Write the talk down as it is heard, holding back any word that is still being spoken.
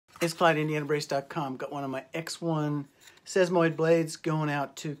It's clyde.peach.com. Got one of my X1 Sesamoid blades going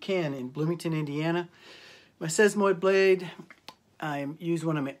out to Ken in Bloomington, Indiana. My Sesamoid blade, I use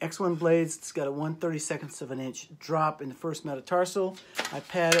one of my X1 blades. It's got a 1/32 of an inch drop in the first metatarsal. I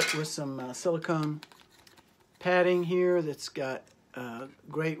pad it with some silicone padding here that's got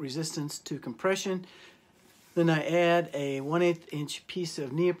great resistance to compression. Then I add a 1/8 inch piece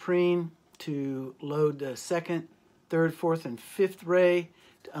of neoprene to load the second, third, fourth, and fifth ray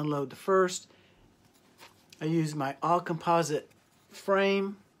to unload the first. I use my all-composite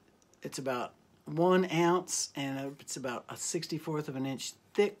frame. It's about 1 ounce and it's about a 64th of an inch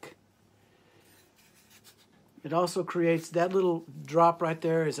thick. It also creates, that little drop right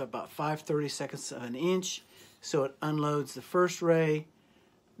there is about 5/32 of an inch, so it unloads the first ray,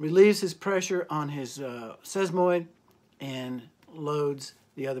 relieves his pressure on his sesamoid, and loads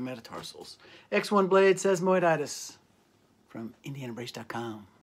the other metatarsals. X1 blade, Sesamoiditis, from IndianaBrace.com.